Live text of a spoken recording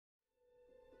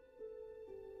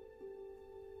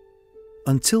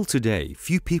Until today,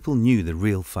 few people knew the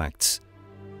real facts.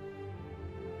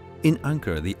 In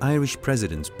Ankara, the Irish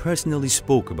president personally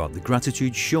spoke about the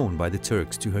gratitude shown by the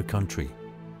Turks to her country.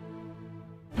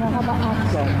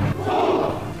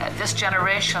 This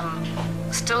generation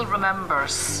still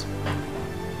remembers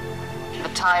the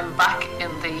time back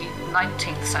in the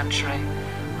 19th century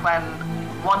when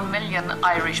 1 million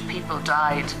Irish people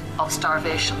died of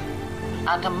starvation.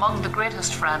 And among the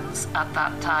greatest friends at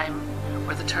that time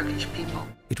were the Turkish people.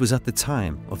 It was at the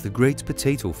time of the Great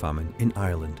Potato Famine in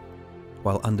Ireland.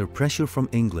 While under pressure from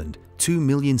England, 2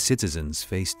 million citizens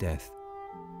faced death.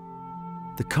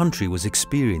 The country was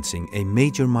experiencing a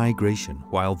major migration,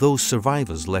 while those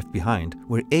survivors left behind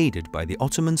were aided by the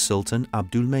Ottoman Sultan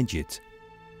Abdülmecid.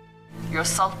 Your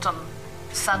Sultan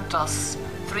sent us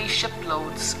 3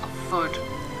 shiploads of food,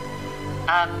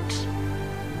 and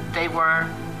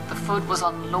the food was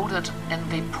unloaded in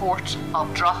the port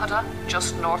of Drogheda,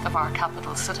 just north of our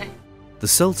capital city. The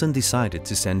Sultan decided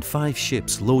to send 5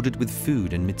 ships loaded with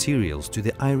food and materials to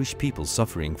the Irish people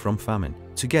suffering from famine,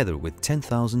 together with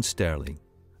 10,000 sterling.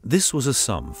 This was a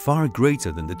sum far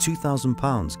greater than the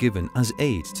 £2,000 given as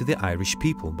aid to the Irish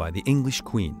people by the English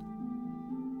Queen.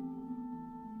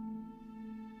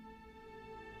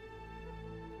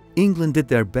 England did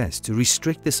their best to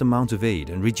restrict this amount of aid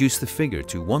and reduce the figure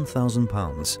to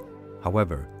 £1,000.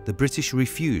 However, the British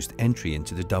refused entry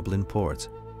into the Dublin port.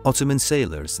 Ottoman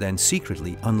sailors then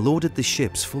secretly unloaded the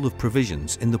ships full of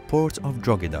provisions in the port of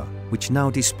Drogheda, which now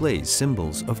displays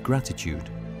symbols of gratitude.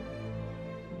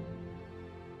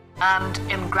 And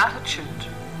in gratitude,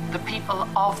 the people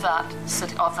of that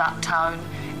city, of that town,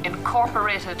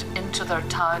 incorporated into their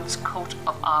town's coat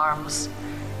of arms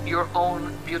your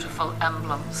own beautiful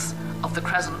emblems of the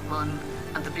crescent moon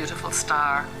and the beautiful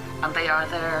star, and they are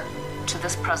there to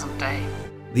this present day.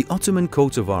 The Ottoman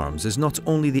coat of arms is not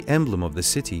only the emblem of the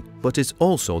city, but it's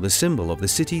also the symbol of the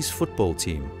city's football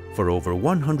team. For over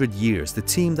 100 years, the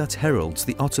team that heralds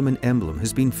the Ottoman emblem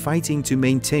has been fighting to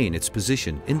maintain its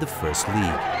position in the First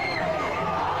League.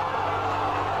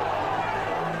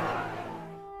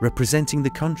 Representing the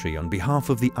country on behalf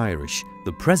of the Irish,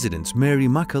 the President Mary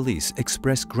McAleese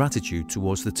expressed gratitude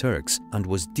towards the Turks and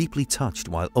was deeply touched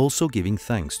while also giving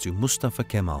thanks to Mustafa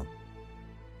Kemal.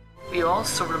 We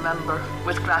also remember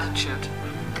with gratitude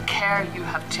the care you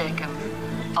have taken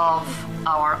of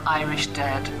our Irish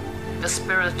dead, the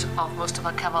spirit of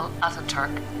Mustafa Kemal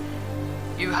Ataturk.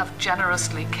 You have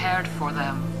generously cared for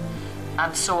them,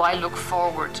 and so I look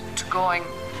forward to going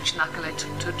to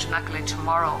Çanakkale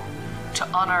tomorrow to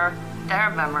honour their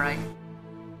memory.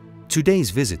 Today's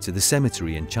visit to the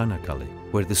cemetery in Çanakkale,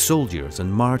 where the soldiers and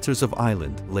martyrs of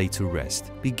Ireland lay to rest,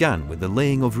 began with the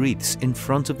laying of wreaths in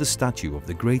front of the statue of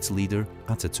the great leader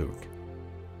Ataturk.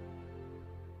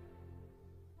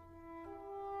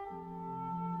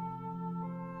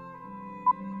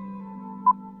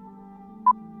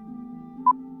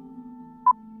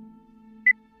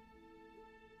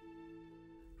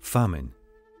 Famine.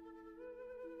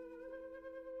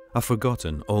 A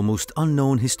forgotten, almost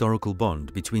unknown historical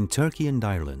bond between Turkey and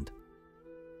Ireland.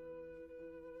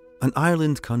 An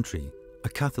island country, a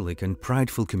Catholic and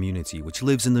prideful community which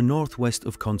lives in the northwest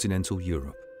of continental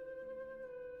Europe.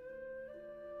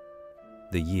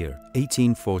 The year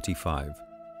 1845,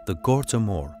 the Gorta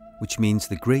Mór, which means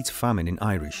the Great Famine in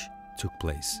Irish, took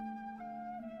place.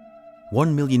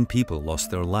 1 million people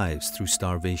lost their lives through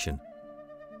starvation,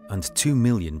 and 2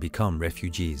 million become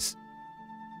refugees.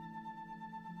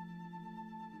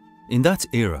 In that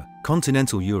era,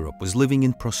 continental Europe was living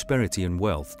in prosperity and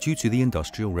wealth due to the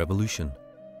Industrial Revolution.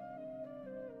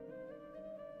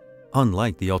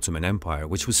 Unlike the Ottoman Empire,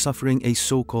 which was suffering a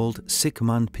so-called sick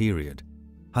man period,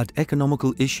 had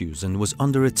economical issues and was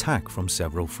under attack from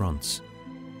several fronts.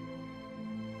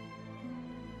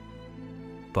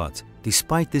 But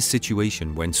despite this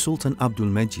situation, when Sultan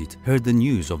Abdülmecid heard the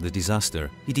news of the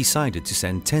disaster, he decided to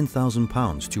send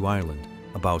 £10,000 to Ireland,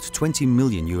 about $20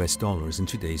 million in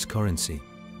today's currency.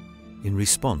 In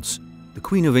response, the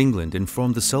Queen of England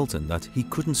informed the Sultan that he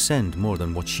couldn't send more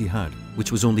than what she had,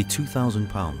 which was only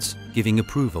 £2,000, giving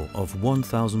approval of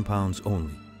 £1,000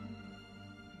 only.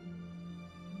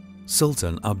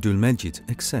 Sultan Abdülmecid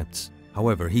accepts.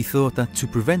 However, he thought that to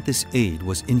prevent this aid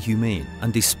was inhumane,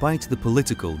 and despite the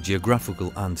political,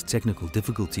 geographical and technical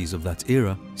difficulties of that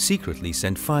era, secretly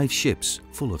sent 5 ships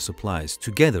full of supplies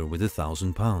together with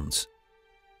 £1,000.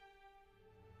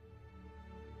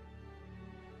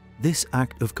 This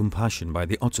act of compassion by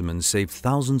the Ottomans saved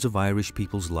thousands of Irish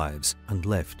people's lives and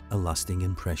left a lasting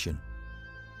impression.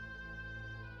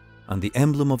 And the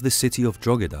emblem of the city of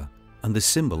Drogheda and the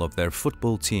symbol of their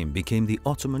football team became the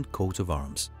Ottoman coat of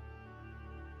arms.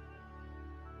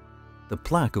 The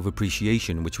plaque of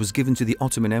appreciation which was given to the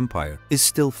Ottoman Empire is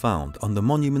still found on the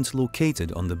monument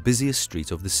located on the busiest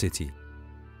street of the city.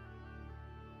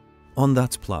 On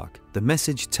that plaque, the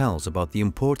message tells about the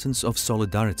importance of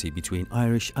solidarity between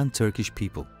Irish and Turkish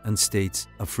people and states,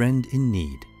 "A friend in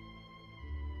need."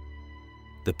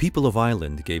 The people of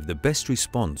Ireland gave the best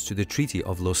response to the Treaty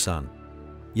of Lausanne.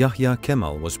 Yahya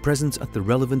Kemal was present at the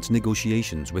relevant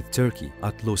negotiations with Turkey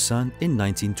at Lausanne in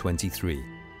 1923.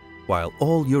 While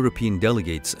all European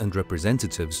delegates and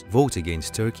representatives vote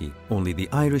against Turkey, only the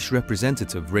Irish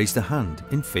representative raised a hand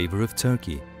in favor of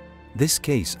Turkey. This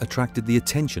case attracted the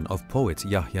attention of poet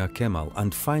Yahya Kemal,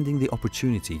 and finding the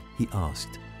opportunity, he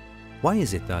asked, "Why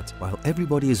is it that, while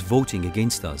everybody is voting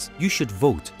against us, you should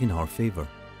vote in our favor?"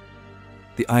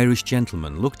 The Irish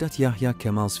gentleman looked at Yahya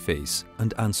Kemal's face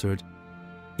and answered,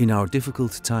 "In our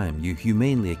difficult time you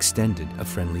humanely extended a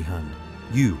friendly hand.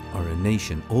 You are a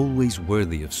nation always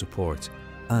worthy of support,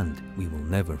 and we will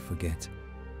never forget."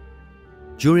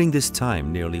 During this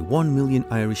time, nearly 1 million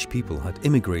Irish people had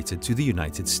immigrated to the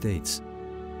United States,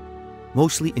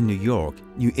 mostly in New York,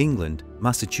 New England,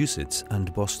 Massachusetts,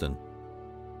 and Boston.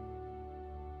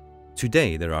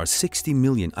 Today, there are 60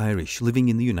 million Irish living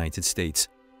in the United States.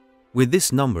 With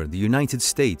this number, the United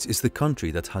States is the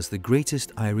country that has the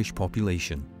greatest Irish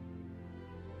population.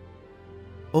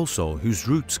 Also, whose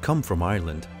roots come from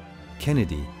Ireland.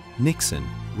 Kennedy, Nixon,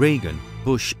 Reagan,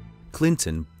 Bush,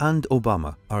 Clinton, and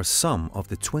Obama are some of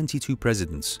the 22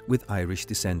 presidents with Irish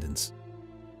descendants.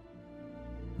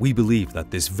 We believe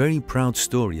that this very proud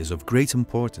story is of great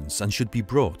importance and should be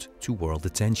brought to world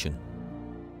attention.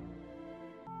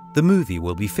 The movie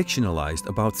will be fictionalized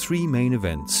about 3 main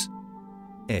events.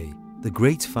 A. The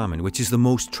Great Famine, which is the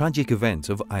most tragic event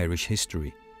of Irish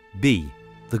history. B.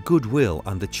 The goodwill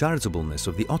and the charitableness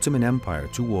of the Ottoman Empire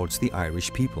towards the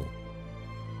Irish people.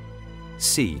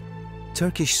 C.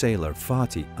 Turkish sailor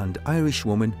Fatih and Irish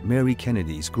woman Mary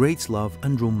Kennedy's great love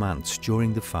and romance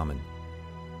during the famine.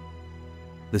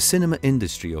 The cinema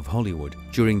industry of Hollywood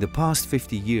during the past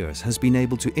 50 years has been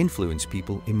able to influence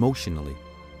people emotionally.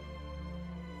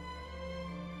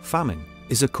 Famine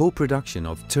is a co-production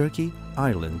of Turkey,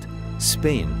 Ireland,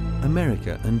 Spain,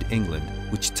 America and England,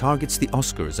 which targets the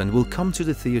Oscars and will come to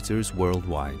the theatres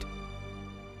worldwide.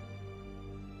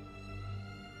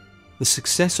 The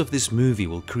success of this movie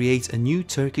will create a new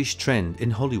Turkish trend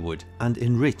in Hollywood and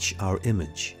enrich our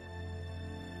image.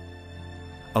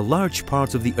 A large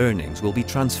part of the earnings will be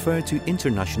transferred to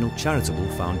international charitable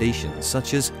foundations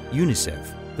such as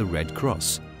UNICEF, the Red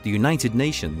Cross, the United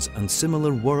Nations and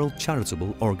similar world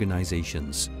charitable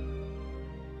organizations.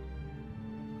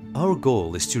 Our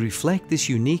goal is to reflect this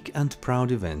unique and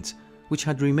proud event, which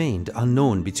had remained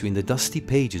unknown between the dusty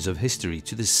pages of history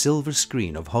to the silver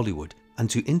screen of Hollywood, and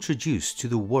to introduce to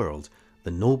the world the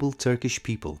noble Turkish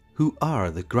people who are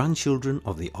the grandchildren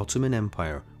of the Ottoman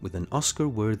Empire with an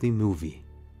Oscar-worthy movie,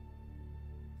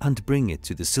 and bring it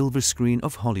to the silver screen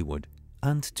of Hollywood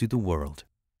and to the world.